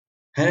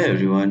Hello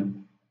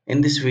everyone.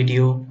 In this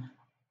video,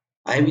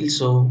 I will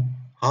show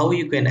how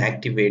you can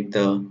activate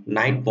the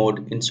night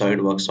mode in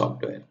SolidWorks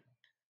software.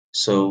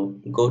 So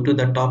go to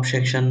the top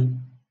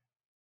section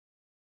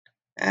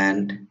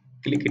and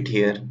click it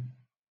here.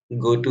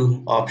 Go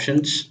to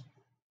options.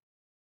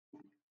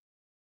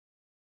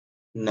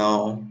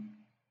 Now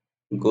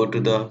go to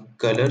the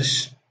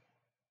colors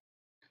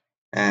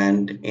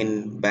and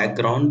in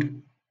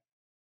background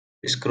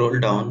scroll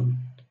down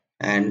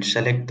and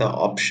select the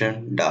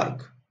option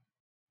dark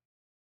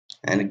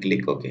and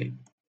click OK.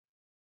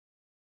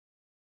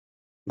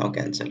 Now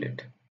cancel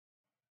it.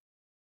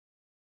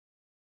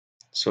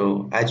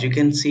 So as you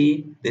can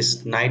see,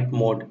 this night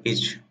mode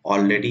is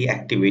already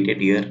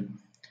activated here.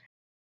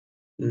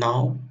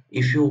 Now,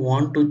 if you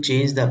want to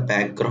change the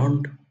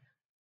background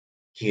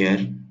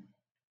here,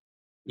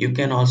 you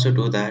can also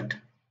do that.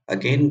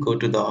 Again, go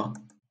to the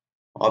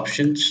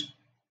options,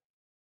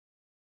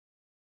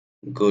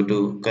 go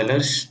to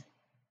colors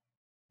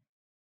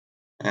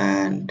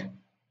and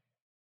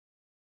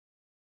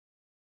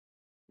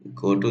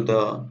go to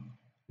the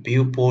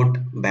viewport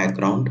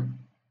background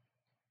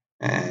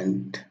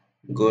and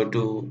go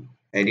to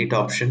edit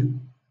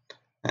option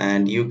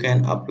and you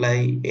can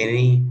apply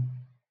any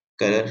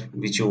color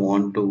which you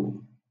want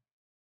to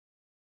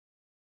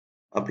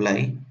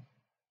apply.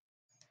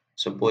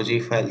 Suppose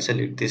if I'll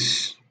select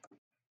this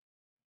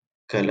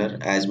color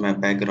as my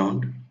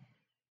background,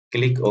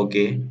 click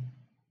OK,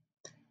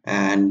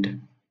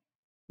 and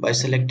by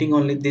selecting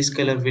only this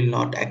color will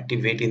not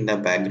activate in the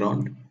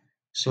background,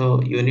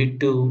 so you need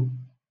to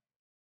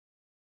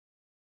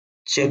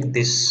check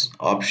this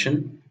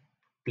option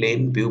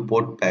plain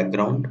viewport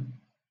background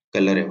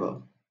color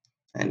above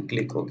and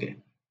click OK.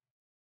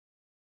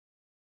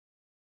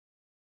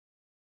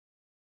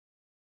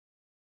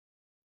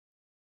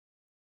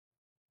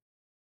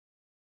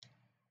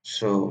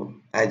 So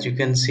as you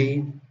can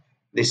see,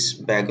 this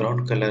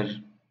background color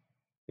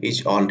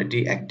is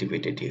already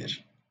activated here.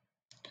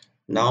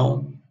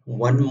 Now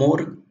one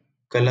more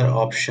color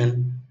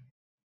option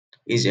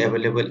is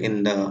available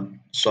in the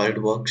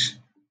SolidWorks,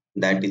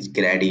 that is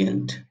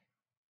gradient.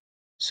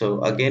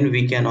 So again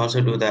we can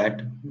also do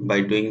that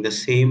by doing the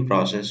same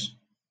process.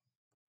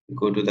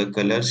 Go to the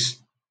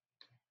colors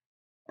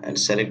and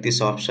select this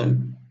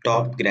option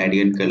top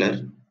gradient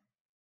color.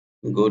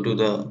 Go to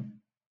the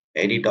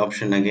edit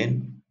option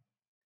again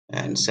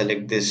and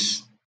select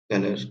this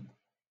color.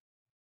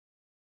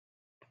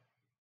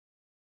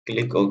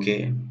 Click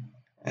OK,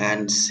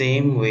 and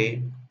same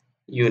way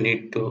you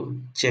need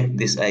to check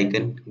this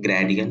icon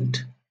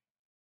gradient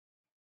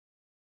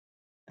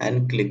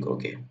and click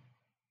OK.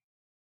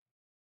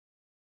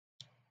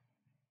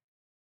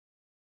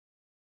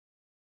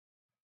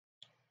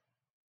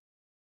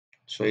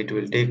 So it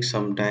will take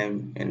some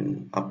time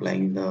in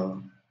applying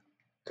the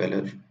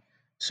color.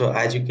 So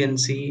as you can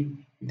see,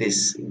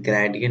 this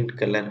gradient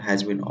color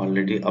has been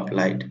already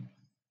applied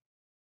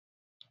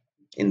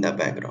in the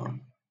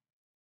background.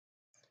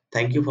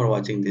 Thank you for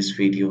watching this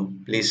video.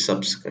 Please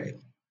subscribe.